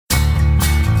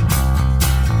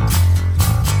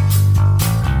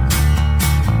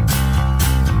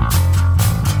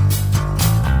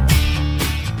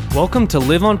Welcome to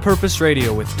Live on Purpose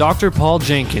Radio with Dr. Paul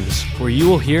Jenkins, where you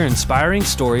will hear inspiring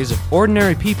stories of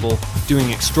ordinary people doing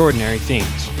extraordinary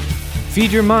things.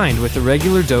 Feed your mind with a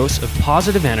regular dose of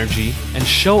positive energy and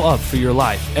show up for your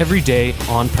life every day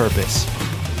on purpose.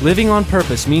 Living on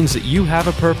purpose means that you have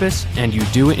a purpose and you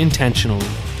do it intentionally.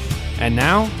 And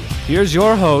now, here's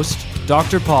your host,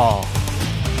 Dr. Paul.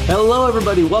 Hello,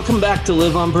 everybody. Welcome back to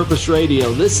Live on Purpose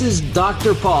Radio. This is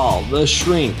Dr. Paul, the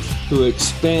shrink who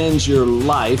expands your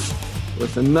life,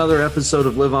 with another episode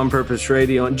of Live on Purpose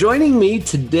Radio. And joining me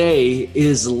today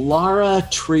is Laura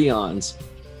Treons.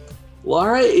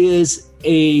 Laura is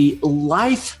a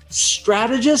life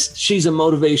strategist. She's a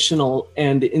motivational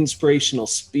and inspirational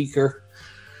speaker.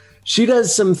 She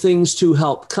does some things to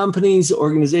help companies,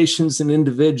 organizations, and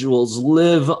individuals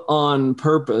live on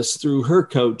purpose through her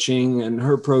coaching and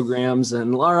her programs.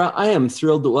 And Laura, I am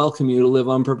thrilled to welcome you to Live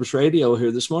on Purpose Radio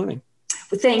here this morning.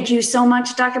 Well, thank you so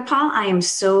much, Dr. Paul. I am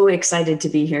so excited to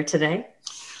be here today.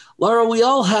 Laura, we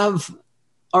all have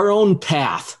our own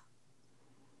path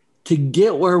to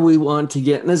get where we want to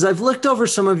get. And as I've looked over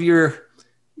some of your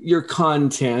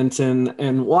content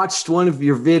and watched one of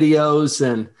your videos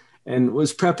and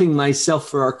was prepping myself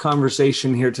for our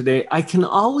conversation here today, I can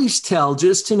always tell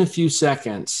just in a few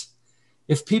seconds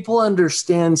if people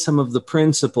understand some of the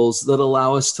principles that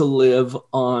allow us to live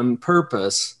on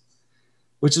purpose,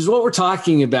 which is what we're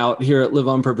talking about here at Live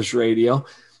on Purpose Radio,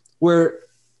 where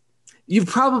you've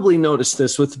probably noticed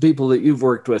this with the people that you've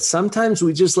worked with. Sometimes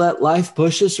we just let life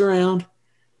push us around,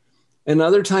 and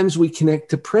other times we connect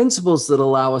to principles that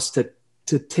allow us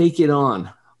to take it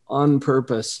on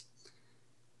purpose.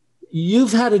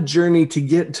 You've had a journey to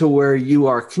get to where you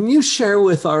are. Can you share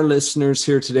with our listeners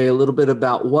here today a little bit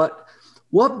about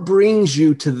what brings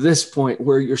you to this point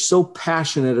where you're so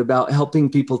passionate about helping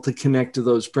people to connect to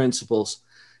those principles?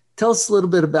 Tell us a little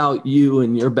bit about you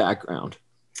and your background.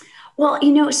 Well,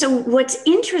 so what's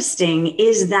interesting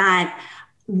is that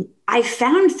I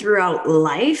found throughout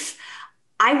life,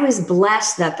 I was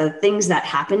blessed that the things that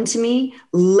happened to me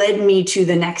led me to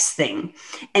the next thing.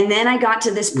 And then I got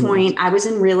to this point, I was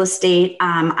in real estate.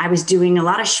 I was doing a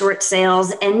lot of short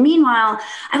sales. And meanwhile,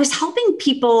 I was helping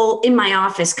people in my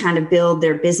office kind of build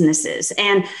their businesses.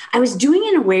 And I was doing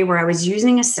it in a way where I was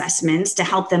using assessments to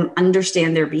help them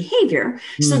understand their behavior.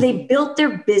 So they built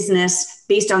their business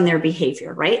based on their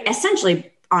behavior, right? Essentially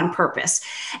on purpose.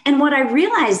 And what I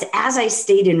realized as I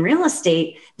stayed in real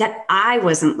estate, that I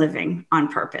wasn't living on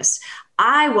purpose.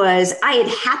 I had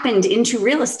happened into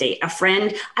real estate.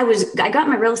 I got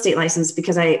my real estate license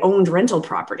because I owned rental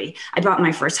property. I bought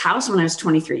my first house when I was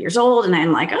 23 years old. And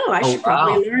I'm like, I should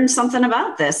probably learn something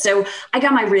about this. So I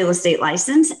got my real estate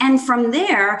license. And from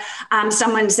there,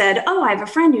 someone said, I have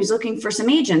a friend who's looking for some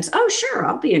agents. Oh, sure.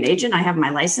 I'll be an agent. I have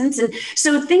my license. And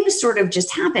so things sort of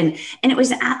just happened. And it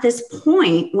was at this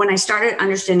point when I started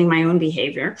understanding my own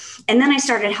behavior. And then I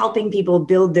started helping people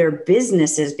build their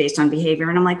businesses based on behavior.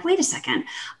 And I'm like, wait a second.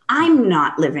 I'm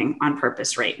not living on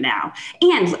purpose right now.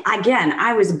 And again,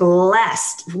 I was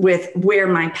blessed with where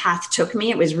my path took me.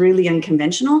 It was really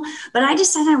unconventional, but I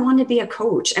decided I wanted to be a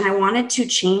coach and I wanted to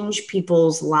change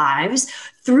people's lives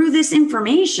through this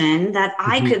information that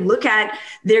I could look at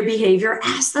their behavior,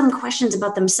 ask them questions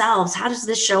about themselves. How does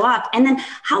this show up? And then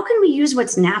how can we use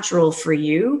what's natural for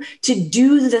you to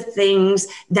do the things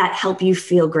that help you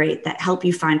feel great, that help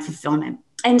you find fulfillment?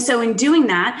 And so in doing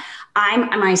that, I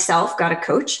myself got a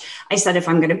coach. I said, if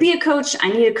I'm going to be a coach, I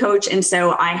need a coach. And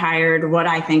so I hired what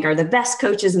I think are the best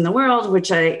coaches in the world, which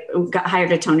I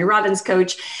hired a Tony Robbins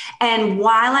coach. And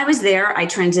while I was there, I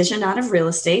transitioned out of real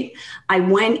estate. I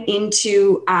went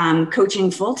into coaching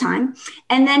full time.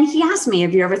 And then he asked me,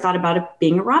 have you ever thought about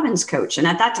being a Robbins coach? And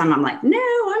at that time, I'm like,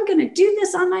 no, I'm going to do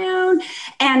this on my own.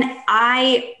 And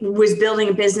I was building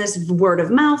a business, word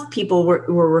of mouth. People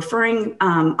were referring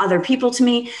other people to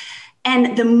me.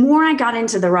 And the more I got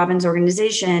into the Robbins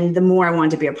organization, the more I wanted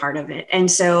to be a part of it.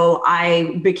 And so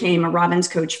I became a Robbins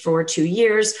coach for 2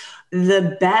 years,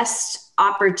 the best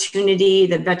opportunity,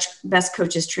 the best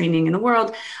coaches training in the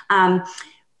world.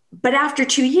 But after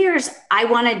 2 years, I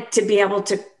wanted to be able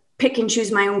to pick and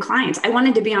choose my own clients. I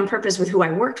wanted to be on purpose with who I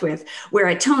worked with, where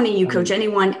at Tony, you coach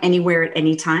anyone, anywhere, at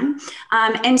any time.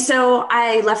 And so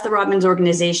I left the Robbins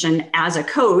organization as a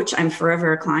coach. I'm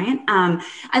forever a client.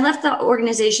 I left the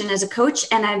organization as a coach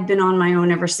and I've been on my own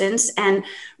ever since, and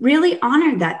really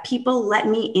honored that people let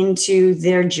me into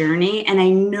their journey. And I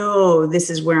know this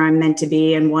is where I'm meant to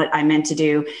be and what I'm meant to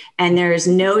do. And there is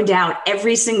no doubt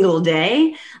every single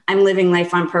day I'm living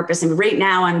life on purpose. And right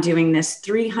now I'm doing this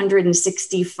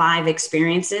 365 5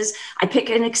 experiences. I pick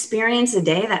an experience a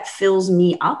day that fills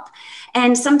me up.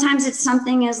 And sometimes it's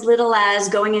something as little as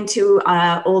going into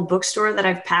an old bookstore that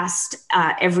I've passed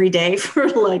every day for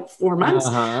like 4 months.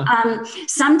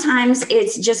 Sometimes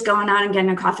it's just going out and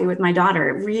getting a coffee with my daughter.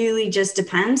 It really just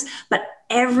depends. But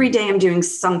every day I'm doing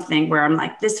something where I'm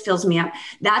like, this fills me up.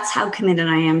 That's how committed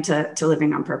I am to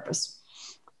living on purpose.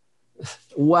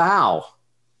 Wow.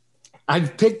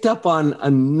 I've picked up on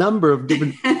a number of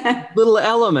different little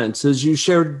elements as you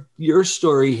shared your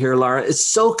story here, Lara. It's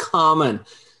so common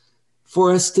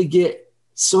for us to get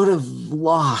sort of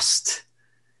lost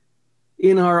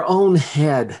in our own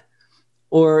head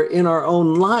or in our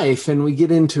own life. And we get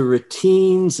into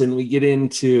routines and we get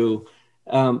into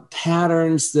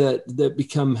patterns that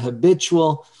become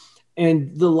habitual.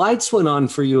 And the lights went on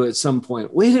for you at some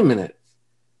point. Wait a minute.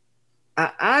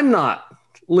 I'm not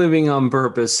living on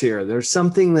purpose here. There's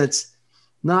something that's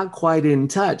not quite in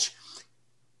touch.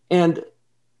 And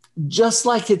just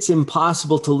like it's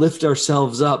impossible to lift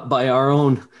ourselves up by our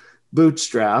own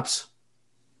bootstraps,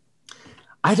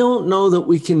 I don't know that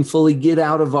we can fully get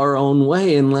out of our own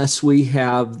way unless we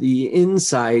have the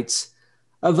insights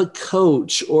of a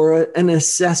coach or an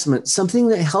assessment, something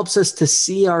that helps us to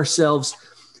see ourselves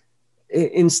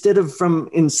instead of from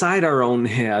inside our own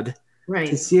head, right,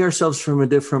 to see ourselves from a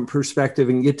different perspective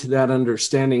and get to that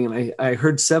understanding. And I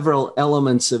heard several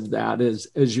elements of that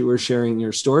as you were sharing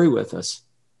your story with us.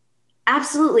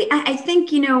 Absolutely. I think,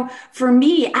 for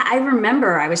me, I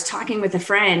remember I was talking with a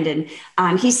friend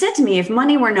and he said to me, if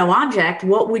money were no object,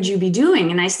 what would you be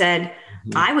doing? And I said,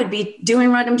 I would be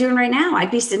doing what I'm doing right now. I'd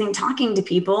be sitting talking to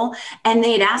people and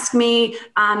they'd ask me,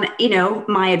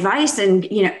 my advice. And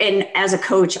as a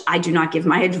coach, I do not give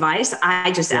my advice.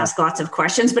 I just ask lots of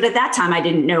questions. But at that time, I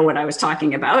didn't know what I was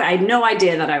talking about. I had no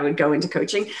idea that I would go into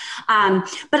coaching.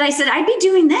 But I said, I'd be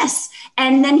doing this.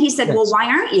 And then he said, well, why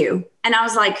aren't you? And I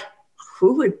was like,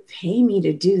 who would pay me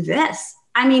to do this?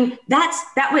 I mean,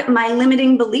 that was my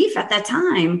limiting belief at that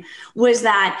time, was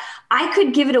that I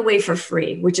could give it away for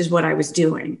free, which is what I was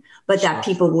doing, but that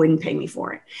people wouldn't pay me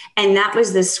for it. And that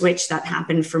was the switch that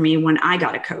happened for me when I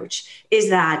got a coach,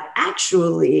 is that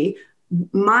actually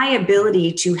my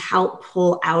ability to help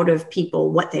pull out of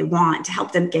people what they want, to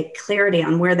help them get clarity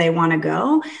on where they want to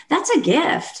go, that's a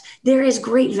gift. There is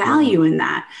great value in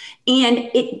that. And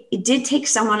it did take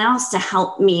someone else to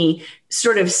help me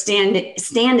sort of stand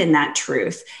in that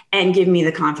truth and give me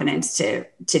the confidence to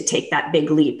take that big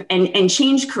leap and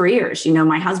change careers.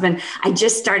 My husband, I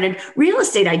just started real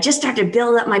estate. I just started to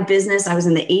build up my business. I was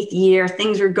in the 8th year.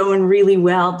 Things were going really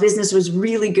well. Business was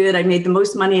really good. I made the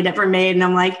most money I'd ever made. And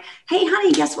I'm like, hey,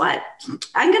 honey, guess what?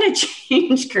 I'm going to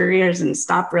change careers and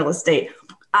stop real estate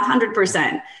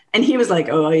 100%. And he was like,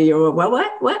 oh,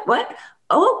 what?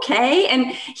 Okay. And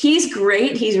he's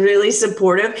great. He's really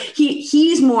supportive.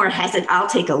 He's more hesitant. I'll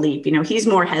take a leap. He's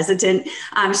more hesitant.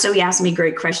 So he asked me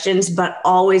great questions, but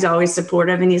always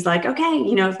supportive. And he's like, okay,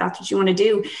 if that's what you want to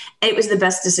do. It was the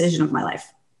best decision of my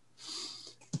life.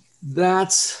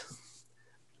 That's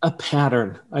a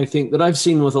pattern, I think, that I've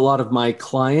seen with a lot of my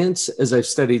clients as I've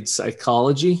studied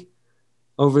psychology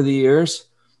over the years.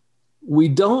 We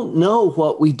don't know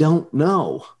what we don't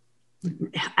know.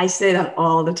 I say that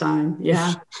all the time.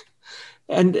 Yeah.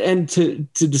 And to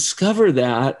discover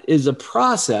that is a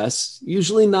process,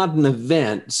 usually not an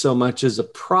event so much as a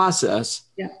process.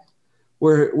 Yeah.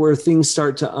 Where things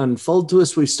start to unfold to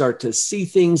us. We start to see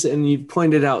things. And you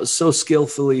pointed out so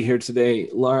skillfully here today,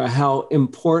 Lara, how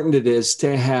important it is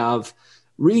to have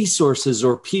resources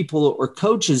or people or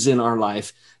coaches in our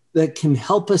life that can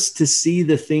help us to see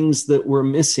the things that we're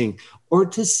missing or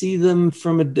to see them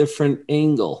from a different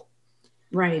angle.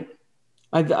 Right.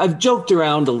 I've joked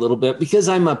around a little bit because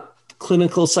I'm a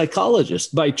clinical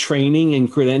psychologist by training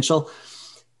and credential.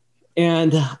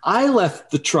 And I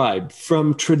left the tribe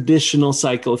from traditional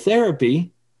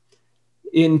psychotherapy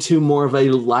into more of a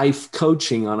life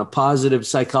coaching on a positive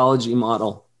psychology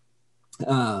model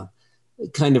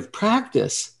kind of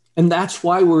practice. And that's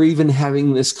why we're even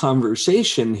having this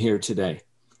conversation here today.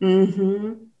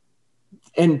 Mm-hmm.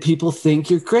 And people think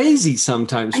you're crazy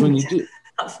sometimes when you do.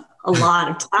 A lot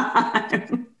of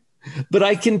time. But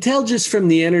I can tell just from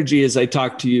the energy as I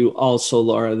talk to you also,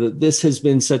 Lara, that this has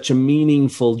been such a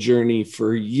meaningful journey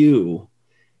for you.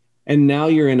 And now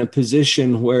you're in a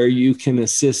position where you can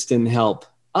assist and help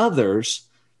others,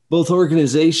 both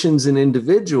organizations and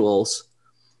individuals,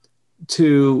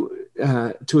 to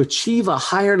achieve a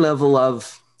higher level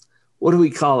of, what do we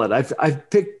call it? I've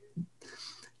picked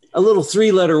a little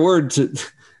 3-letter word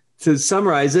to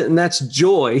summarize it, and that's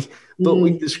joy. But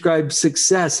we describe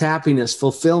success, happiness,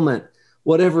 fulfillment,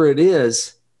 whatever it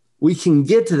is, we can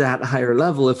get to that higher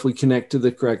level if we connect to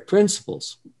the correct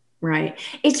principles. Right.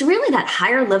 It's really that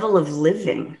higher level of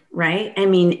living, right? I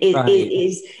mean, it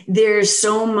is, there's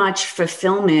so much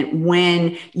fulfillment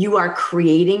when you are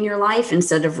creating your life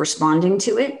instead of responding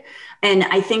to it. And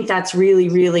I think that's really,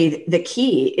 really the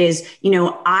key is,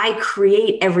 I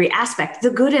create every aspect, the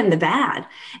good and the bad.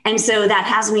 And so that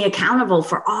has me accountable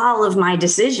for all of my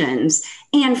decisions.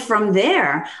 And from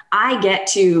there, I get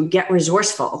to get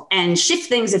resourceful and shift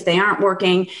things if they aren't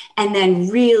working, and then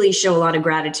really show a lot of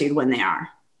gratitude when they are.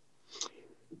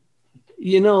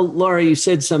 Laura, you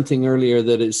said something earlier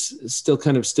that is still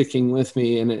kind of sticking with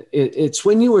me. And it's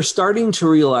when you were starting to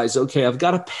realize, okay, I've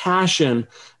got a passion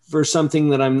for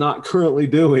something that I'm not currently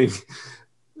doing.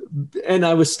 And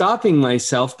I was stopping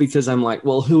myself because I'm like,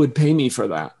 well, who would pay me for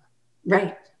that?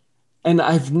 Right. And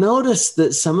I've noticed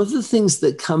that some of the things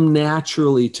that come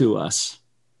naturally to us,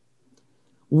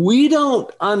 we don't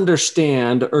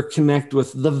understand or connect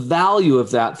with the value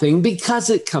of that thing because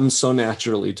it comes so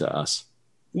naturally to us.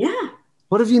 Yeah.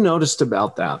 What have you noticed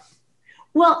about that?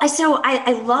 Well, so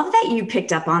I love that you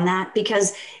picked up on that,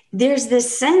 because there's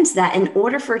this sense that in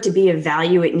order for it to be of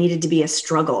value, it needed to be a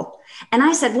struggle. And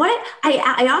I said,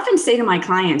 I often say to my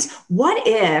clients, what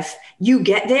if you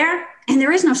get there and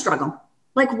there is no struggle?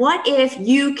 Like, what if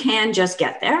you can just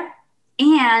get there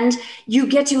and you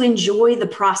get to enjoy the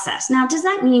process? Now, does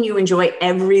that mean you enjoy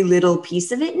every little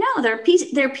piece of it? No, there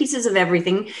are pieces of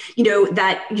everything,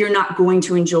 that you're not going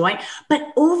to enjoy.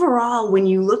 But overall, when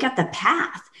you look at the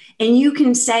path and you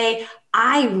can say,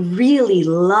 I really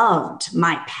loved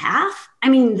my path, I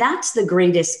mean, that's the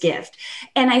greatest gift.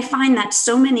 And I find that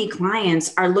so many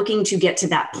clients are looking to get to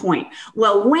that point.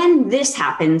 Well, when this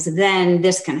happens, then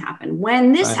this can happen.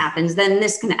 When this happens, then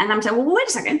this can. And I'm saying, well, wait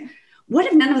a second. What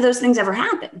if none of those things ever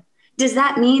happen? Does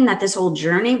that mean that this whole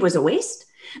journey was a waste?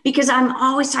 Because I'm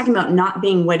always talking about not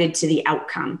being wedded to the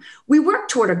outcome. We work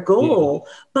toward a goal,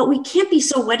 but we can't be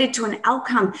so wedded to an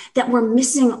outcome that we're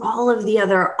missing all of the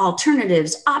other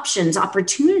alternatives, options,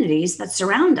 opportunities that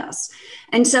surround us.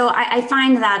 And so I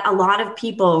find that a lot of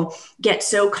people get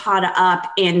so caught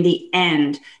up in the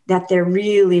end that they're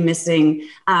really missing,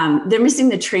 they're missing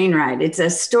the train ride. It's a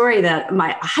story that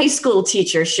my high school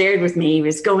teacher shared with me. He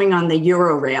was going on the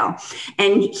Eurorail,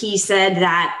 and he said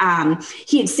that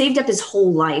he had saved up his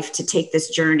whole life to take this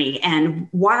journey. And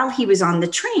while he was on the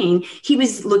train, he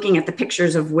was looking at the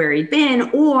pictures of where he'd been,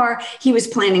 or he was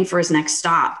planning for his next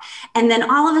stop. And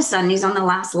then all of a sudden, he's on the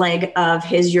last leg of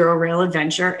his Eurorail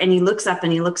adventure, and he looks up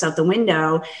and he looks out the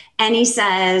window and he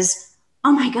says,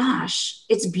 oh my gosh,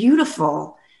 it's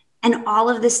beautiful. And all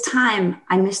of this time,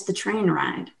 I missed the train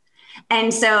ride.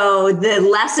 And so the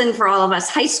lesson for all of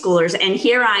us high schoolers, and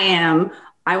here I am,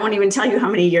 I won't even tell you how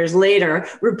many years later,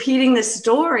 repeating the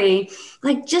story,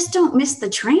 like, just don't miss the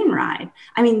train ride.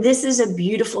 I mean, this is a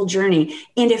beautiful journey.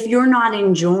 And if you're not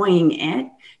enjoying it,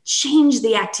 change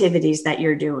the activities that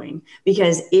you're doing,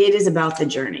 because it is about the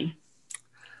journey.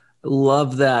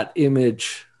 Love that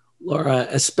image, Laura,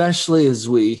 especially as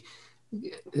we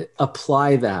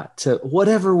apply that to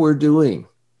whatever we're doing.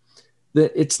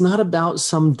 That it's not about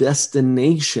some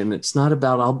destination. It's not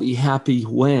about I'll be happy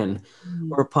when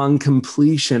or upon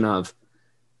completion of.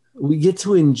 We get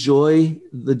to enjoy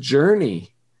the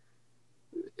journey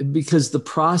because the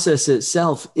process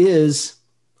itself is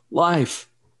life.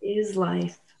 Is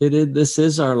life. This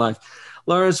is our life.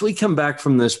 Laura, as we come back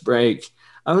from this break,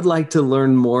 I would like to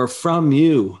learn more from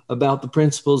you about the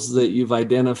principles that you've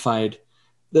identified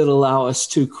that allow us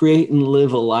to create and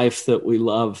live a life that we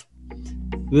love.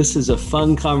 This is a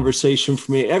fun conversation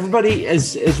for me. Everybody,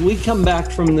 as we come back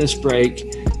from this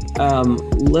break,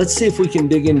 let's see if we can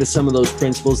dig into some of those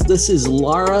principles. This is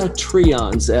Laura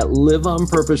Treons at Live on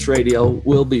Purpose Radio.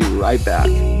 We'll be right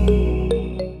back.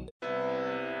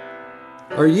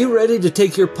 Are you ready to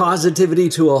take your positivity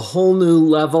to a whole new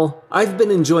level? I've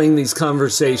been enjoying these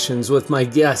conversations with my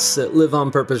guests at Live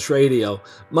on Purpose Radio.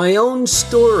 My own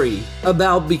story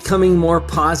about becoming more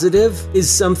positive is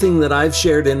something that I've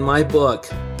shared in my book,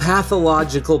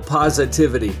 Pathological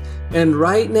Positivity. And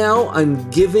right now,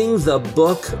 I'm giving the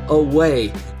book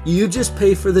away. You just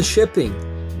pay for the shipping.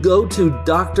 Go to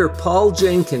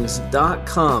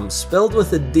drpauljenkins.com, spelled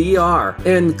with a DR,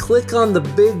 and click on the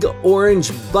big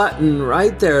orange button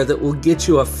right there that will get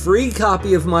you a free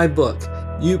copy of my book.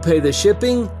 You pay the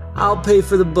shipping, I'll pay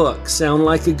for the book. Sound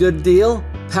like a good deal?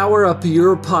 Power up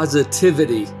your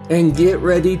positivity and get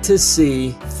ready to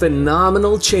see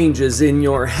phenomenal changes in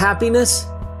your happiness,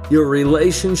 your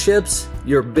relationships,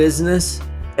 your business,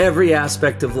 every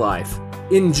aspect of life.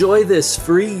 Enjoy this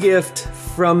free gift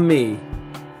from me.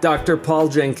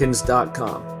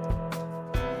 drpauljenkins.com.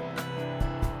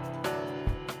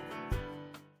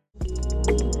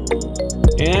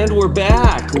 And we're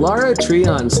back. Laura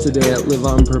Treon's today at Live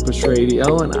on Purpose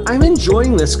Radio, and I'm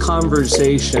enjoying this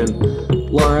conversation.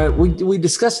 Laura, we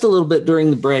discussed a little bit during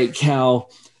the break how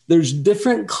there's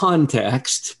different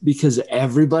context because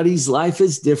everybody's life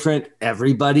is different.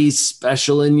 Everybody's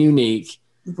special and unique.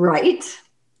 Right.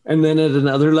 And then at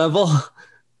another level,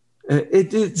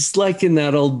 it's like in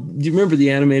that old, do you remember the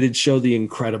animated show, The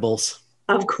Incredibles?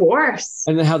 Of course.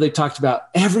 And then how they talked about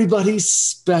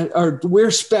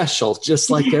we're special, just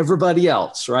like everybody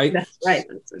else, right? That's right.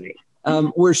 That's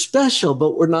right. We're special,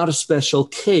 but we're not a special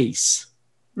case.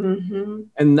 Mm-hmm.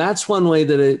 And that's one way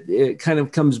that it kind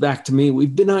of comes back to me.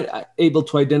 We've been able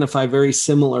to identify very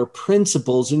similar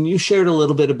principles. And you shared a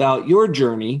little bit about your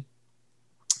journey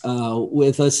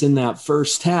with us in that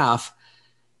first half,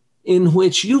 in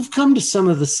which you've come to some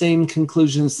of the same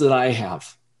conclusions that I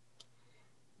have.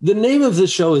 The name of the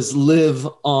show is Live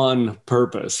on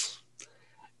Purpose.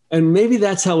 And maybe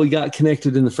that's how we got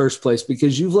connected in the first place,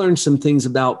 because you've learned some things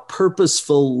about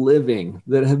purposeful living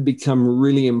that have become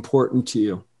really important to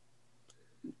you.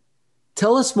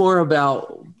 Tell us more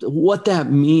about what that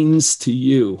means to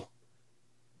you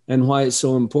and why it's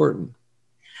so important.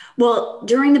 Well,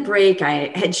 during the break,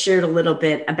 I had shared a little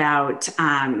bit about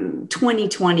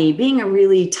 2020 being a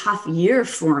really tough year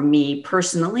for me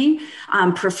personally.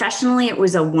 Professionally, it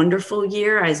was a wonderful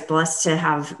year. I was blessed to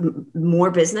have more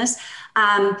business.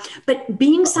 But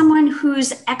being someone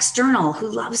who's external, who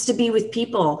loves to be with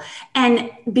people, and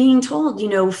being told,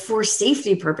 for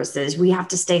safety purposes, we have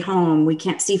to stay home. We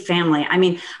can't see family. I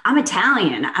mean, I'm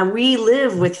Italian. We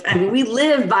live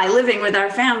by living with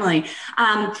our family.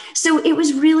 So it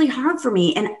was really hard for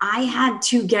me. And I had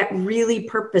to get really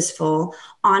purposeful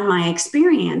on my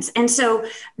experience. And so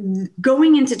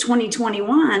going into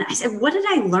 2021, I said, what did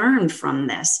I learn from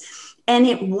this? And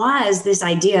it was this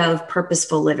idea of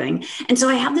purposeful living. And so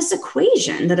I have this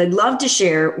equation that I'd love to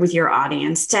share with your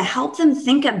audience to help them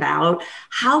think about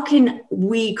how can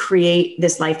we create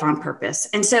this life on purpose.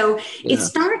 And so It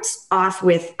starts off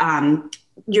with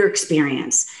your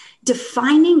experience.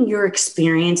 Defining your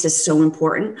experience is so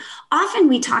important. Often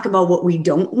we talk about what we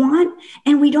don't want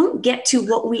and we don't get to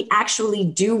what we actually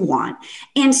do want.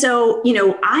 And so,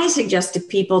 I suggest to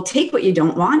people, take what you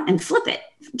don't want and flip it.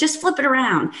 Just flip it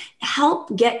around.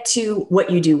 Help get to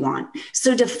what you do want.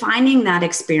 So defining that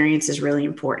experience is really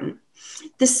important.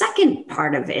 The second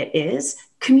part of it is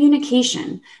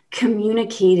communication,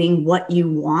 communicating what you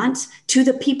want to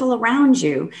the people around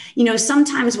you.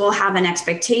 Sometimes we'll have an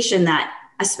expectation that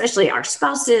especially our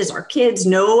spouses, our kids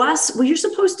know us. Well, you're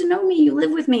supposed to know me. You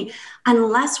live with me.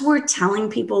 Unless we're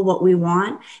telling people what we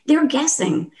want, they're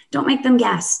guessing. Don't make them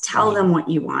guess. Tell them what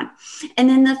you want. And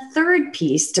then the third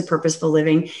piece to purposeful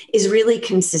living is really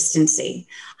consistency.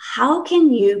 How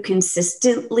can you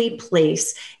consistently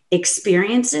place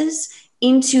experiences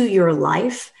into your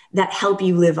life that help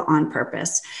you live on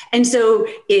purpose? And so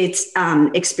it's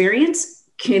experience,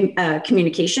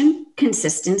 communication,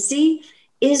 consistency,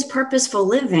 is purposeful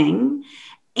living.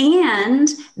 And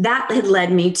that had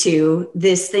led me to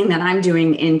this thing that I'm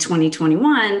doing in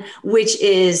 2021, which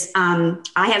is I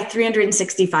have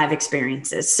 365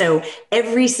 experiences. So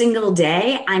every single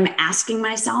day I'm asking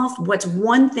myself, what's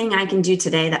one thing I can do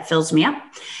today that fills me up?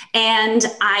 And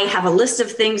I have a list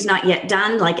of things not yet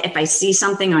done. Like if I see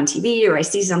something on TV or I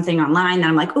see something online, then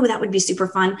I'm like, oh, that would be super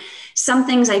fun. Some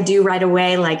things I do right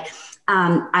away, like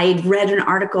I read an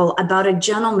article about a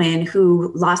gentleman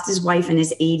who lost his wife in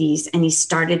his 80s and he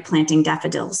started planting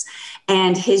daffodils.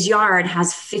 And his yard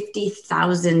has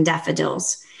 50,000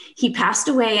 daffodils. He passed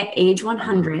away at age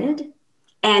 100.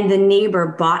 And the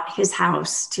neighbor bought his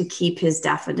house to keep his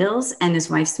daffodils and his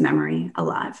wife's memory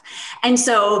alive. And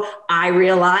so I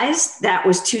realized that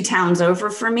was 2 towns over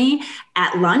for me.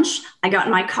 At lunch, I got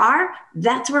in my car.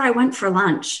 That's where I went for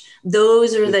lunch.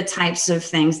 Those are the types of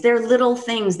things. They're little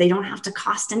things. They don't have to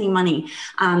cost any money.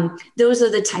 Those are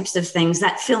the types of things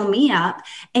that fill me up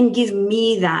and give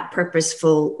me that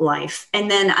purposeful life. And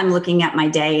then I'm looking at my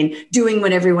day and doing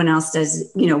what everyone else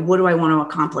does. What do I want to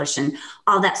accomplish and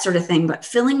all that sort of thing. But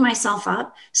filling myself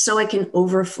up so I can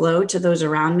overflow to those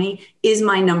around me is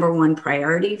my number one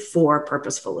priority for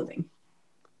purposeful living.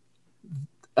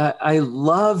 I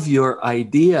love your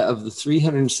idea of the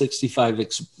 365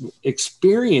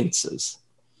 experiences.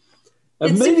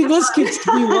 Maybe this gets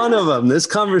to be one of them, this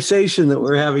conversation that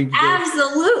we're having today.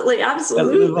 Absolutely. At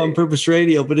Live on Purpose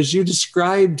Radio. But as you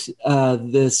described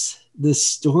this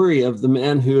story of the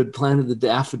man who had planted the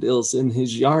daffodils in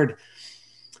his yard,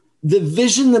 the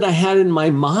vision that I had in my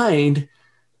mind,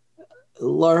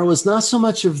 Laura, was not so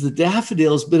much of the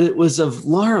daffodils, but it was of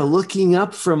Laura looking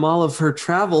up from all of her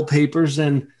travel papers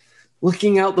and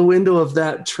looking out the window of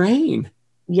that train.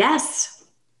 Yes.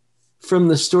 From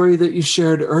the story that you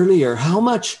shared earlier, how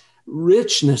much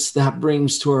richness that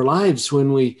brings to our lives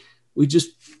when we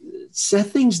just set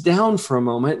things down for a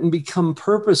moment and become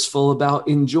purposeful about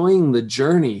enjoying the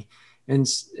journey and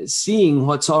seeing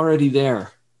what's already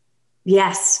there.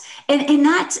 Yes. And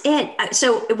that's it.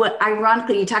 So what,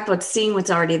 ironically, you talked about seeing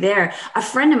what's already there. A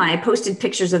friend of mine, I posted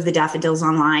pictures of the daffodils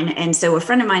online. And so a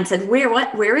friend of mine said,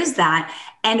 where is that?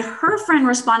 And her friend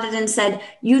responded and said,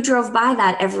 you drove by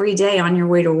that every day on your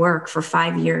way to work for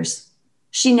 5 years.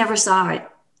 She never saw it.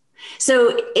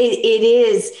 So it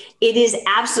is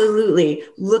absolutely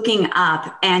looking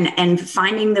up and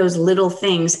finding those little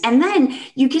things. And then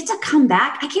you get to come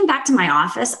back. I came back to my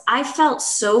office. I felt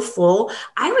so full.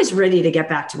 I was ready to get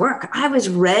back to work. I was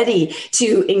ready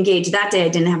to engage. That day I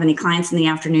didn't have any clients in the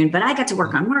afternoon, but I got to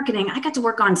work on marketing. I got to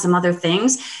work on some other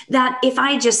things that if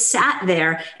I just sat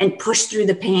there and pushed through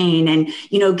the pain and,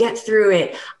 get through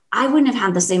it, I wouldn't have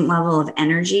had the same level of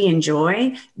energy and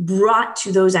joy brought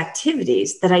to those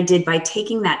activities that I did by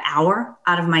taking that hour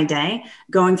out of my day,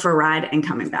 going for a ride and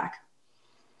coming back.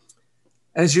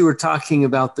 As you were talking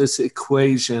about this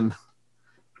equation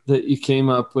that you came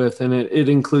up with, and it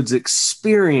includes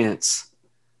experience,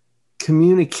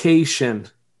 communication,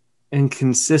 and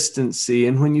consistency.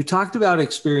 And when you talked about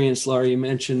experience, Laura, you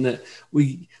mentioned that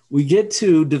we get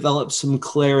to develop some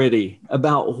clarity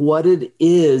about what it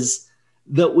is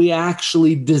that we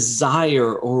actually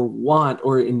desire or want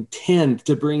or intend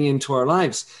to bring into our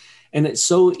lives. And it's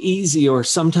so easy or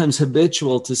sometimes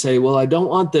habitual to say, well, I don't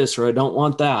want this or I don't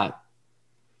want that.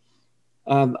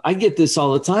 I get this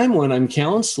all the time when I'm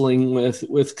counseling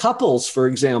with couples, for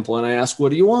example, and I ask,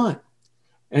 what do you want?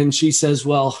 And she says,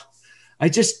 well, I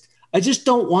just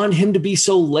don't want him to be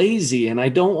so lazy. And I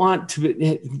don't want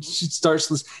to, she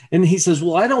starts, and he says,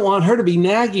 well, I don't want her to be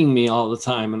nagging me all the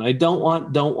time. And I don't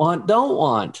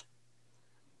want.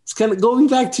 It's kind of going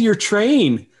back to your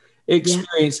train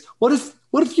experience. Yeah.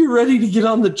 What if you're ready to get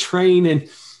on the train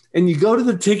and you go to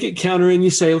the ticket counter and you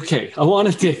say, okay, I want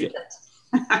a ticket,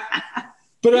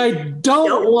 but I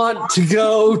don't want to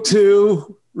go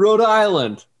to Rhode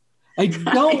Island. I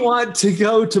don't want to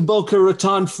go to Boca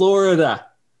Raton, Florida.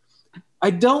 I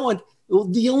don't want,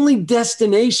 the only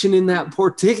destination in that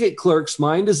poor ticket clerk's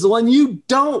mind is the one you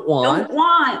don't want.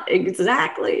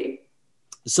 Exactly.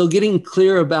 So getting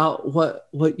clear about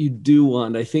what you do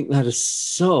want, I think that is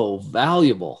so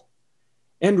valuable.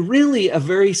 And really a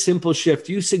very simple shift.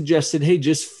 You suggested, hey,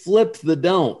 just flip the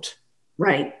don't.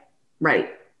 Right.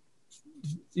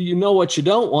 You know what you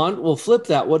don't want. Well, flip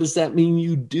that. What does that mean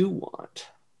you do want?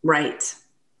 Right.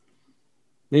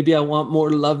 Maybe I want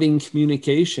more loving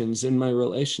communications in my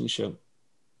relationship.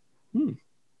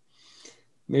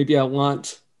 Maybe I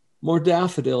want more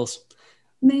daffodils.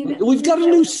 Maybe we've got a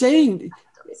new saying: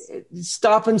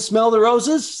 stop and smell the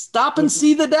roses, stop and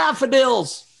see the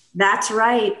daffodils. That's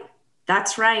right.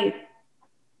 But,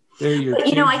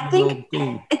 I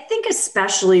think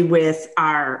especially with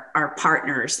our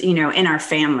partners, in our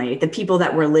family, the people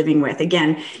that we're living with,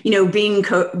 again, going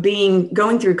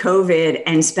through COVID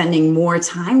and spending more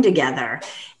time together,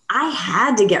 I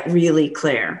had to get really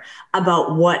clear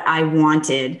about what I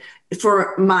wanted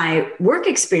for my work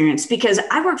experience, because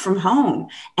I work from home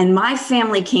and my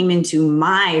family came into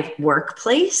my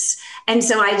workplace. And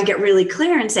so I had to get really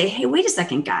clear and say, hey, wait a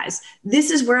second, guys,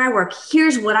 this is where I work.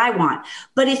 Here's what I want.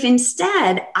 But if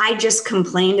instead I just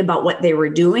complained about what they were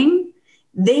doing,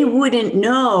 they wouldn't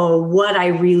know what I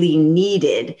really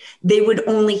needed. They would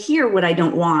only hear what I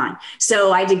don't want.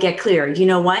 So I had to get clear. You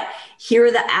know what? Here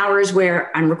are the hours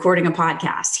where I'm recording a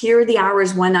podcast. Here are the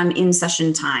hours when I'm in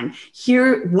session time.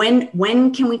 Here,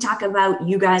 when can we talk about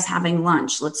you guys having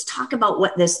lunch? Let's talk about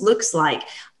what this looks like.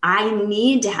 I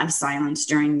need to have silence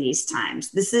during these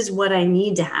times. This is what I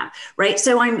need to have, right?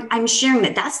 So I'm sharing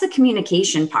that. That's the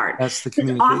communication part. That's the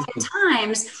communication.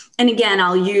 Oftentimes, and again,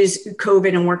 I'll use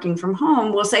COVID and working from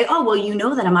home. We'll say, oh, well, you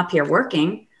know that I'm up here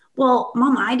working. Well,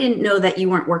 Mom, I didn't know that you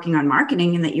weren't working on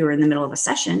marketing and that you were in the middle of a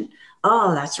session.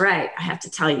 Oh, that's right. I have to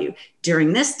tell you,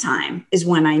 during this time is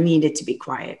when I needed to be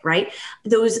quiet, right?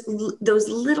 Those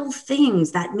little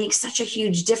things that make such a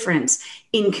huge difference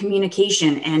in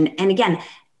communication. And again,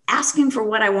 asking for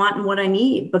what I want and what I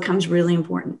need becomes really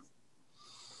important.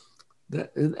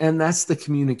 And that's the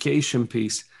communication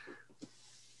piece.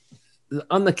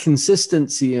 On the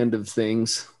consistency end of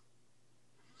things,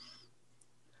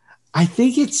 I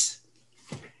think it's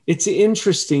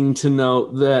interesting to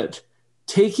note that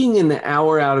taking an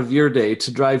hour out of your day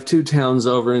to drive 2 towns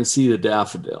over and see the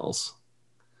daffodils,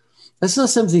 that's not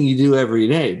something you do every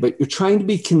day, but you're trying to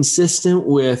be consistent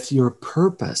with your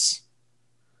purpose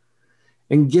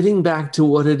and getting back to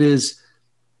what it is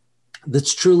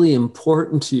that's truly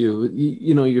important to you,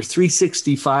 you know, your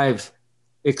 365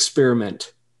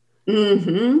 experiment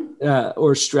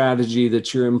or strategy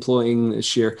that you're employing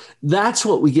this year, that's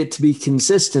what we get to be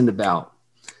consistent about.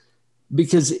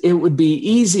 Because it would be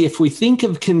easy if we think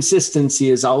of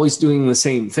consistency as always doing the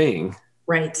same thing.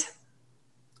 Right.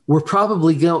 We're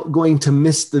probably going to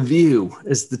miss the view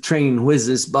as the train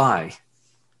whizzes by.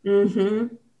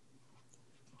 Mm-hmm.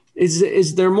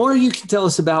 Is there more you can tell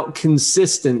us about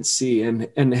consistency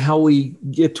and how we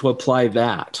get to apply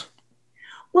that?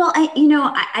 Well,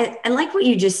 I like what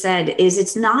you just said is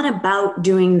it's not about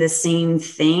doing the same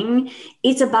thing.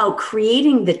 It's about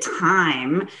creating the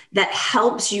time that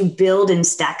helps you build and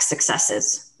stack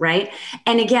successes. Right.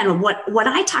 And again, what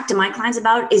I talk to my clients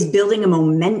about is building a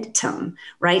momentum.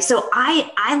 Right. So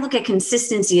I look at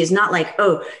consistency as not like,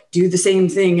 oh, do the same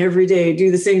thing every day, do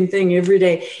the same thing every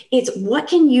day. It's what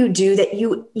can you do that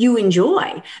you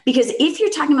enjoy? Because if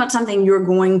you're talking about something you're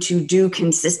going to do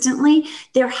consistently,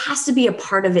 there has to be a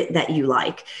part of it that you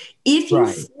like. If you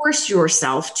force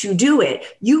yourself to do it,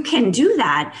 you can do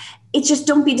that. It's just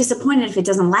don't be disappointed if it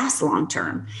doesn't last long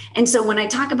term. And so when I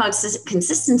talk about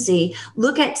consistency,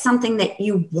 look at something that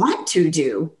you want to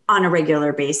do on a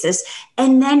regular basis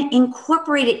and then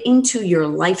incorporate it into your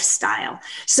lifestyle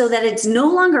so that it's no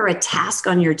longer a task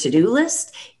on your to-do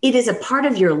list. It is a part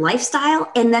of your lifestyle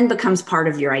and then becomes part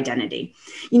of your identity.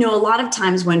 You know, a lot of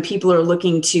times when people are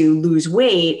looking to lose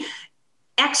weight,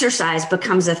 exercise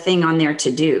becomes a thing on their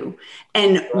to-do.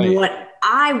 And what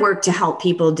I work to help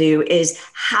people do is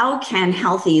how can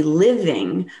healthy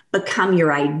living become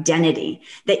your identity,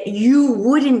 that you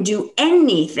wouldn't do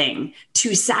anything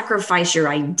to sacrifice your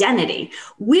identity.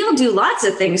 We'll do lots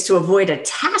of things to avoid a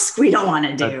task we don't want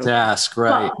to do. A task,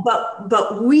 right.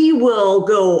 But we will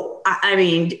go,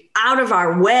 out of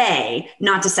our way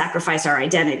not to sacrifice our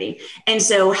identity. And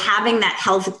so having that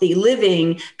healthy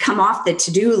living come off the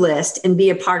to-do list and be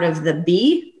a part of the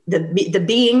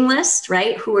being list,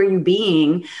 right? Who are you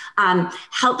being?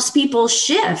 Helps people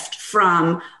shift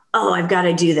from, oh, I've got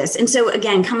to do this. And so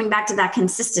again, coming back to that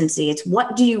consistency, it's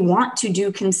what do you want to do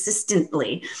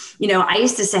consistently? You know, I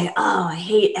used to say, oh, I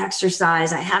hate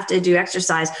exercise. I have to do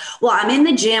exercise. Well, I'm in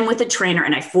the gym with a trainer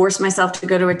and I force myself to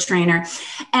go to a trainer.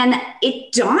 And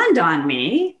it dawned on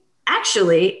me,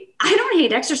 actually, I don't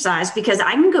hate exercise because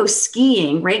I can go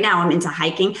skiing. Right now I'm into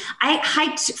hiking. I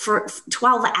hiked for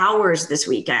 12 hours this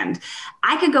weekend.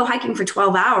 I could go hiking for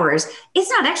 12 hours.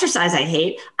 It's not exercise I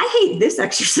hate. I hate this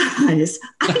exercise.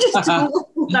 I just don't know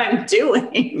what I'm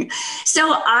doing.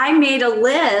 So I made a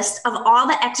list of all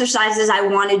the exercises I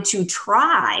wanted to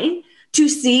try to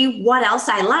see what else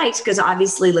I liked, because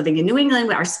obviously living in New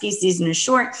England, our ski season is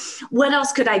short. What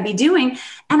else could I be doing?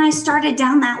 And I started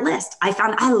down that list. I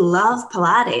found I love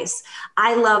Pilates.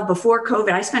 Before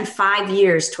COVID, I spent 5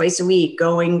 years twice a week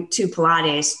going to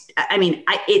Pilates.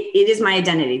 It is my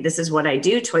identity. This is what I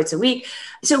do twice a week.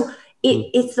 So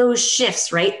it's those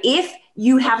shifts, right? If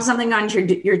you have something on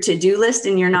your to-do list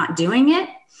and you're not doing it,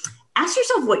 ask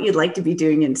yourself what you'd like to be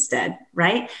doing instead,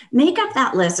 right? Make up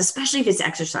that list, especially if it's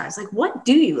exercise. Like, what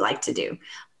do you like to do?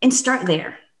 And start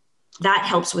there. That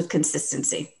helps with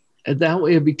consistency. And that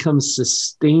way it becomes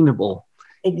sustainable.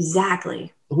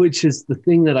 Exactly. Which is the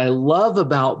thing that I love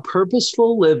about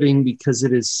purposeful living, because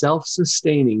it is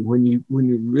self-sustaining. When you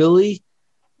really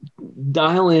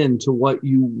dial into what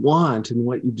you want and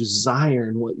what you desire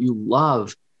and what you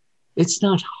love, it's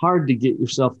not hard to get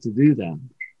yourself to do that.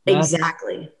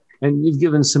 Exactly. And you've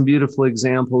given some beautiful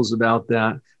examples about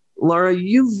that. Laura,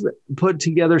 you've put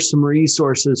together some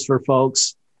resources for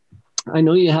folks. I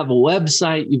know you have a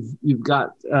website, you've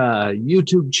got a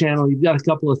YouTube channel, you've got a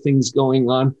couple of things going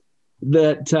on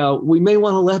that we may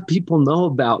want to let people know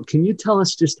about. Can you tell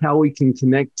us just how we can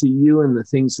connect to you and the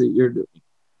things that you're doing?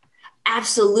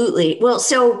 Absolutely. Well,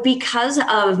 so because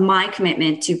of my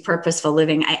commitment to purposeful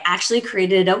living, I actually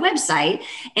created a website,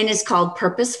 and it's called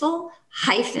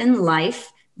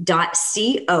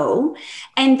purposeful-life.co.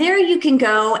 And there you can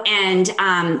go and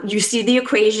you see the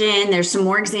equation. There's some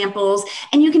more examples,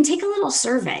 and you can take a little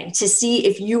survey to see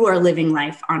if you are living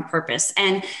life on purpose.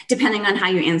 And depending on how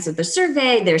you answer the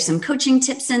survey, there's some coaching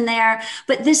tips in there.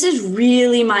 But this is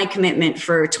really my commitment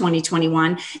for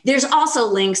 2021. There's also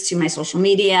links to my social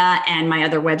media and my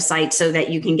other website so that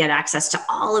you can get access to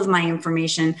all of my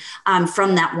information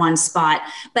from that one spot.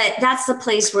 But that's the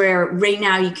place where right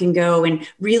now you can go and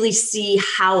really see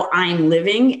how I'm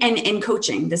living and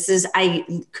coaching. I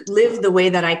live the way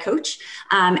that I coach.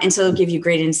 And so it'll give you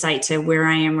great insight to where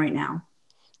I am right now.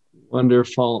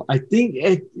 Wonderful. I think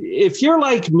if you're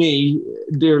like me,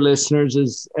 dear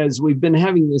listeners, as we've been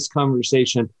having this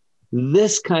conversation,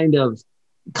 this kind of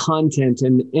content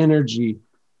and energy,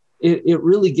 it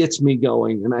really gets me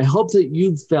going. And I hope that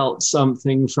you've felt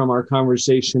something from our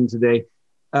conversation today.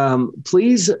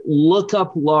 Please look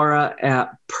up Laura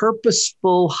at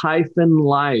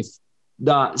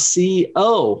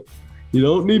purposeful-life.co. You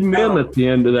don't need an M at the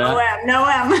end of that. No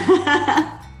M.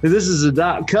 This is a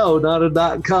 .co, not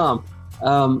a .com.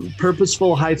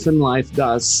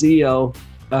 Purposeful-life.co.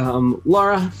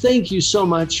 Laura, thank you so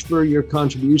much for your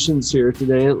contributions here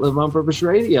today at Live on Purpose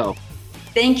Radio.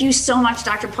 Thank you so much,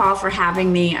 Dr. Paul, for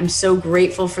having me. I'm so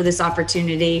grateful for this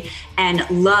opportunity and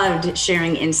loved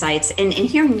sharing insights and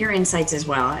hearing your insights as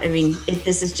well. I mean,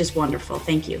 this is just wonderful.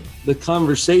 Thank you. The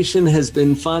conversation has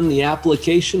been fun. The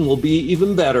application will be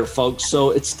even better, folks.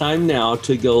 So it's time now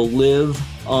to go live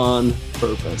on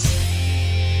purpose.